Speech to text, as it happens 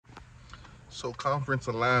So conference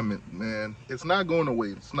alignment, man, it's not going away.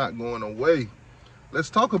 It's not going away.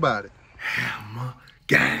 Let's talk about it. Hammer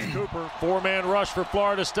gang. Cooper, four-man rush for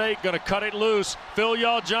Florida State, gonna cut it loose. Phil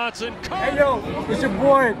Johnson. Hey yo, it's your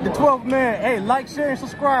boy, the 12th man. Hey, like, share, and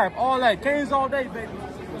subscribe. All that. Canes all day, baby.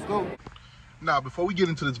 Let's go. Now, before we get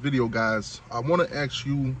into this video, guys, I want to ask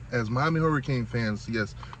you, as Miami Hurricane fans,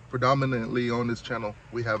 yes, predominantly on this channel,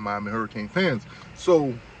 we have Miami Hurricane fans.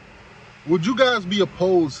 So, would you guys be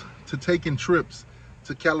opposed to taking trips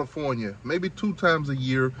to California, maybe 2 times a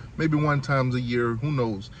year, maybe 1 time a year, who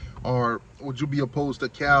knows? Or would you be opposed to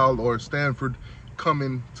Cal or Stanford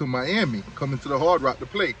coming to Miami, coming to the Hard Rock to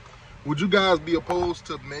play? Would you guys be opposed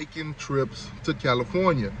to making trips to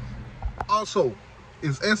California? Also,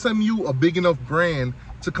 is SMU a big enough brand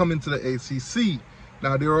to come into the ACC?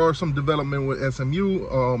 Now, there are some development with SMU.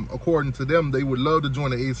 According to them, they would love to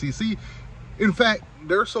join the ACC. In fact,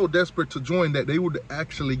 they're so desperate to join that they would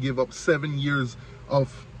actually give up 7 years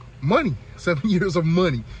of money. 7 years of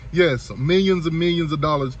money. Yes, millions and millions of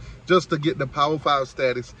dollars just to get the Power 5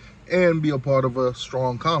 status and be a part of a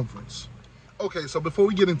strong conference. Okay, so before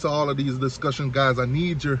we get into all of these discussions, guys, I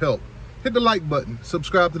need your help. Hit the like button.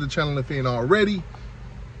 Subscribe to the channel if you ain't already.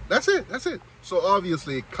 That's it. That's it. So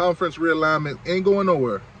obviously, conference realignment ain't going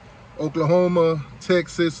nowhere. Oklahoma,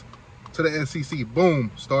 Texas, to the SEC.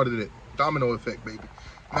 Boom. Started it. Domino effect, baby.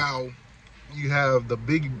 Now, you have the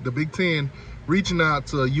Big Ten reaching out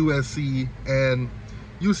to USC and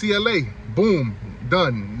UCLA. Boom.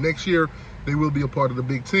 Done. Next year, they will be a part of the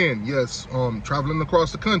Big Ten. Yes, traveling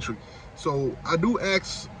across the country. So I do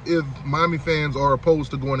ask if Miami fans are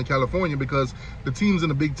opposed to going to California, because the teams in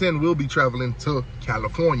the Big Ten will be traveling to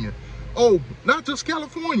California. Oh, not just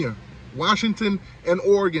California. Washington and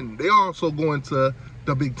Oregon, they are also going to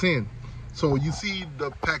the Big Ten. So you see the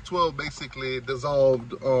Pac-12 basically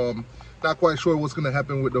dissolved. Not quite sure what's going to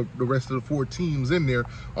happen with the rest of the 4 teams in there.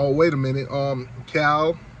 Oh, wait a minute.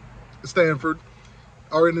 Cal, Stanford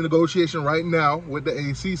are in a negotiation right now with the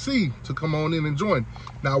ACC to come on in and join.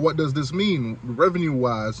 Now, what does this mean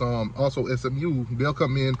revenue-wise? Also, SMU, they'll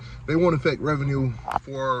come in. They won't affect revenue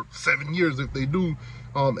for 7 years if they do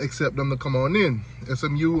accept them to come on in.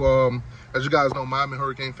 SMU, as you guys know, Miami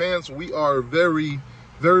Hurricane fans, we are very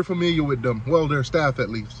familiar with them. Well, their staff at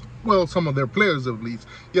least. Well, some of their players at least.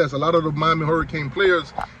 Yes, a lot of the Miami Hurricane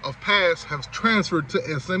players of past have transferred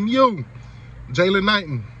to SMU. Jalen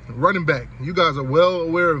Knighton, running back. You guys are well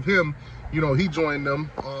aware of him. You know, he joined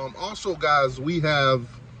them. Also, guys, we have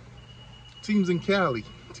teams in Cali.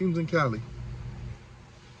 Teams in Cali.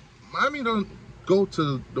 Miami don't go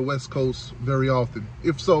to the West Coast very often.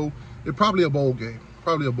 If so, it's probably a bowl game.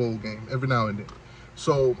 Probably a bowl game every now and then.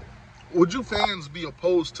 So, would you fans be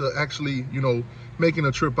opposed to actually, you know, making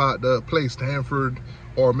a trip out to play Stanford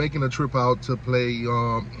or making a trip out to play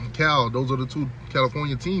Cal? Those are the 2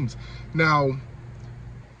 California teams. Now,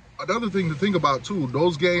 another thing to think about too,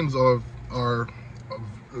 those games are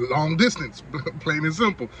long distance, plain and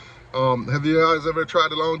simple. Have you guys ever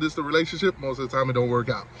tried a long distance relationship? Most of the time it don't work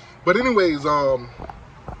out. But anyways,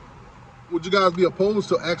 would you guys be opposed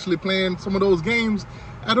to actually playing some of those games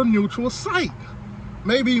at a neutral site?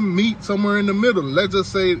 Maybe meet somewhere in the middle. Let's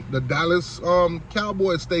just say the Dallas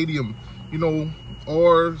Cowboys Stadium, you know,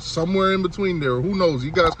 or somewhere in between there. Who knows? You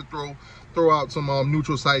guys could throw out some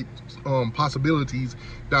neutral site possibilities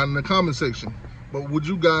down in the comment section. But would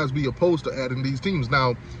you guys be opposed to adding these teams?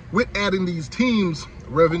 Now, with adding these teams,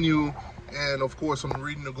 revenue and of course some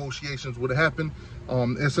renegotiations would happen.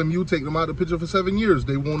 SMU take them out of the picture for 7 years.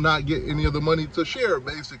 They will not get any of the money to share.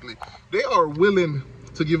 Basically, they are willing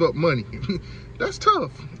to give up money. That's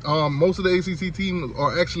tough. Most of the ACC teams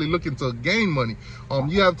are actually looking to gain money.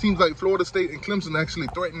 You have teams like Florida State and Clemson actually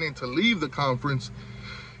threatening to leave the conference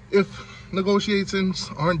if negotiations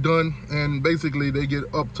aren't done, and basically they get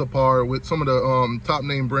up to par with some of the top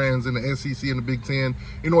name brands in the SEC and the Big Ten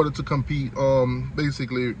in order to compete.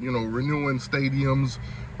 Basically, you know, renewing stadiums,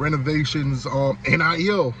 renovations,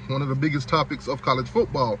 NIL, one of the biggest topics of college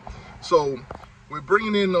football. So we're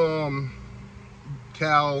bringing in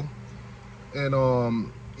Cal and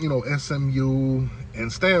you know, SMU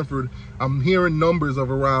and Stanford. I'm hearing numbers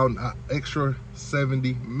of around extra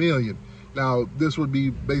 70 million. Now, this would be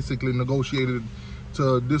basically negotiated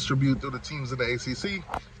to distribute to the teams in the ACC.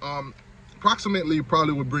 Approximately,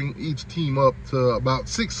 probably would bring each team up to about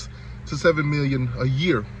 6 to 7 million a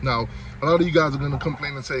year. Now, a lot of you guys are going to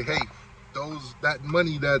complain and say, hey,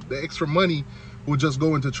 the extra money would just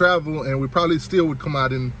go into travel, and we probably still would come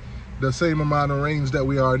out in the same amount of range that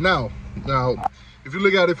we are now. Now, if you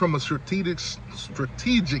look at it from a strategic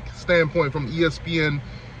standpoint, from ESPN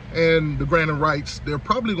and the Granite Rights, they're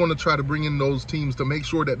probably going to try to bring in those teams to make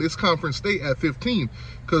sure that this conference stay at 15,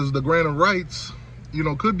 because the Granite Rights, you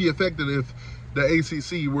know, could be affected if the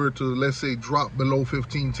ACC were to, let's say, drop below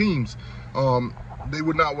 15 teams. They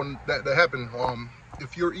would not want that to happen.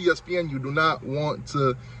 If you're ESPN, you do not want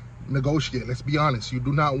to negotiate. Let's be honest. You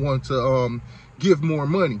do not want to give more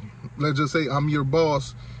money. Let's just say I'm your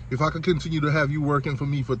boss. If I could continue to have you working for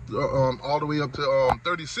me for all the way up to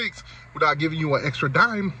 36 without giving you an extra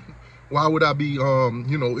dime, why would I be, you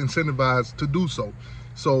know, incentivized to do so?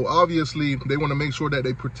 So obviously they want to make sure that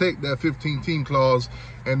they protect that 15-team clause,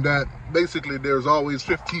 and that basically there's always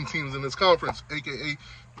 15 teams in this conference, aka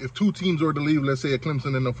if 2 teams were to leave, let's say a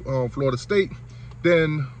Clemson and a Florida State,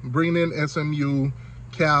 then bring in SMU,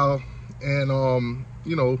 Cal, and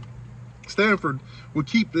you know, Stanford would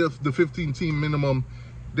keep the 15-team minimum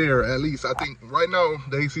there. At least I think right now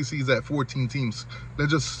the ACC is at 14 teams.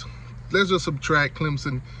 Let's just subtract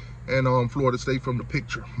Clemson and Florida State from the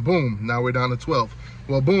picture. Boom, now we're down to 12.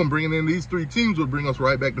 Well, boom, bringing in these 3 teams will bring us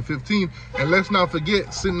right back to 15. And let's not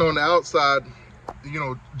forget, sitting on the outside, you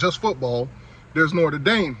know, just football, there's Notre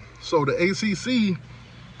Dame. So the ACC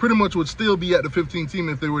pretty much would still be at the 15 team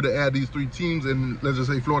if they were to add these 3 teams, and let's just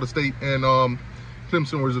say Florida State and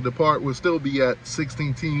Clemson was to depart, would still be at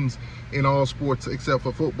 16 teams in all sports except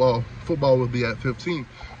for football. Football would be at 15.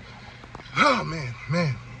 Oh,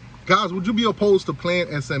 man. Guys, would you be opposed to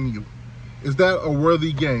playing SMU? Is that a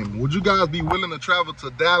worthy game? Would you guys be willing to travel to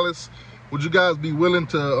Dallas? Would you guys be willing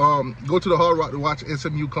to go to the Hard Rock to watch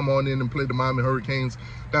SMU come on in and play the Miami Hurricanes?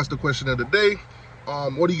 That's the question of the day.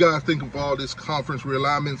 What do you guys think of all this conference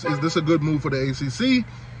realignments? Is this a good move for the ACC?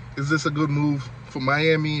 Is this a good move for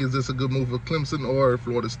Miami? Is this a good move for Clemson or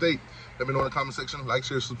Florida State? Let me know in the comment section. Like,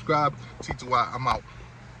 share, subscribe. T2Y, I'm out.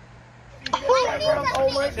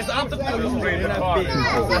 It's optical. They're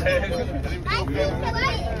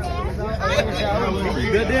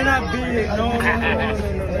not big. No.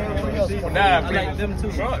 Nah, I like them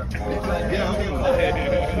too. Let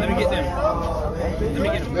me get them.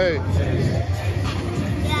 Hey.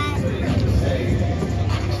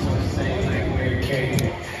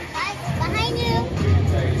 Behind you.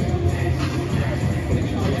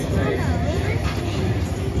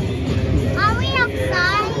 Are we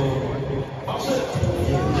outside?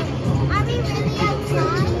 Are we really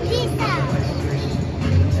outside? Peace out.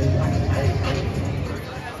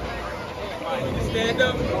 Stand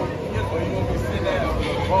up.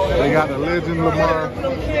 They got the legend Lamar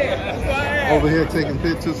over here taking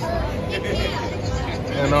pictures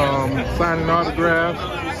and signing autographs.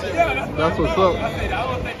 That's what's up.